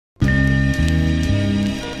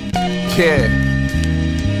Yeah,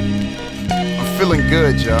 I'm feeling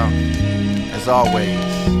good, y'all. As always,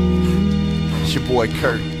 it's your boy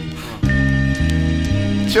Kurt.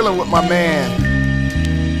 Chilling with my man,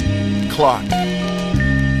 Clark.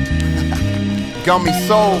 Gummy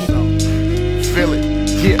Soul, feel it,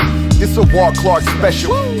 yeah. This a Walt Clark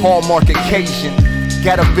special, hallmark occasion.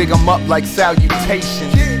 Gotta big him up like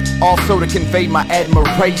salutation. Also to convey my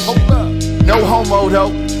admiration. No homo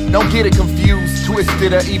though, don't get it confused,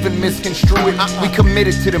 twisted or even misconstrue it. We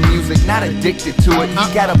committed to the music, not addicted to it.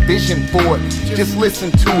 He got a vision for it, just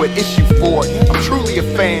listen to it, issue for it. I'm truly a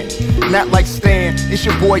fan, not like Stan. It's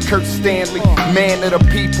your boy Kurtis Stanley, man of the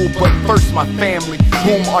people, but first my family,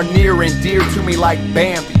 whom are near and dear to me like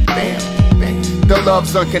Bambi. The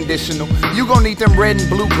love's unconditional. You gon' need them red and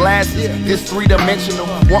blue glasses. This three-dimensional.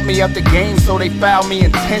 Want me out the game, so they foul me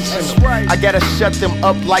intentional. I gotta shut them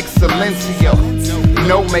up like Silencio.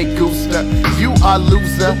 No me gusta. You are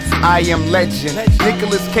loser, I am legend.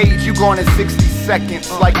 Nicolas Cage, you gone in 60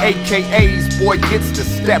 seconds. Like AKAs, boy gets to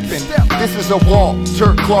steppin'. This is a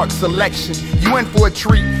Walter Clark selection. You in for a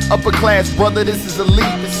treat, upper class brother, this is elite.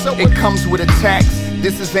 It comes with a tax,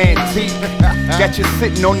 this is antique. Got you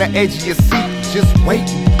sitting on the edge of your seat. Just wait.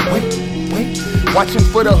 Watching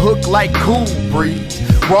for the hook like Cool Breeze.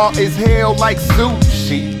 Raw as hell like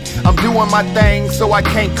sushi. I'm doing my thing so I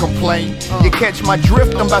can't complain. You catch my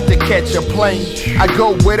drift, I'm about to catch a plane. I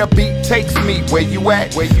go where the beat takes me. Where you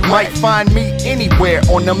at? Might find me anywhere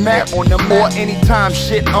on the map. Or anytime,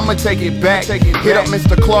 shit, I'ma take it back. Hit up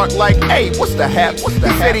Mr. Clark like, hey, what's the hap? He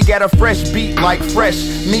said he got a fresh beat like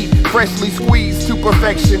fresh meat, freshly squeezed to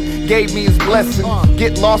perfection. Gave me his blessing.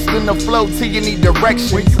 Get lost in the flow till you need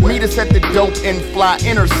direction. Meet us at the dope and fly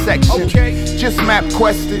intersection. Just map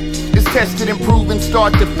quested. It's tested and proven,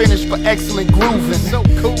 start to finish for excellent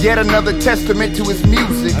grooving. Yet another testament to his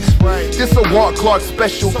music. This a Walt Clark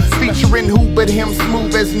special, featuring who but him,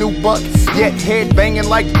 smooth as new buck. Yet head banging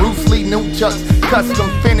like Bruce Lee, new chucks. Custom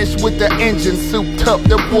finished with the engine souped up.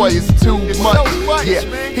 The boy is too much. Yeah,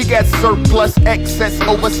 he got surplus, excess,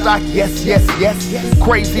 overstock. Yes.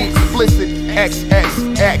 Crazy, explicit,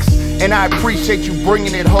 XXX. And I appreciate you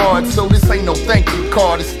bringing it hard. So this ain't no thank you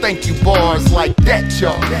card, it's thank you bars like that,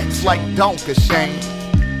 y'all. It's like Donka Shane.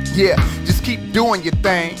 Yeah, just keep doing your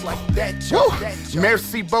thing. Like that, y'all.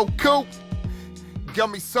 Merci beaucoup.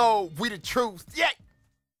 Gummy Soul, we the truth. Yeah.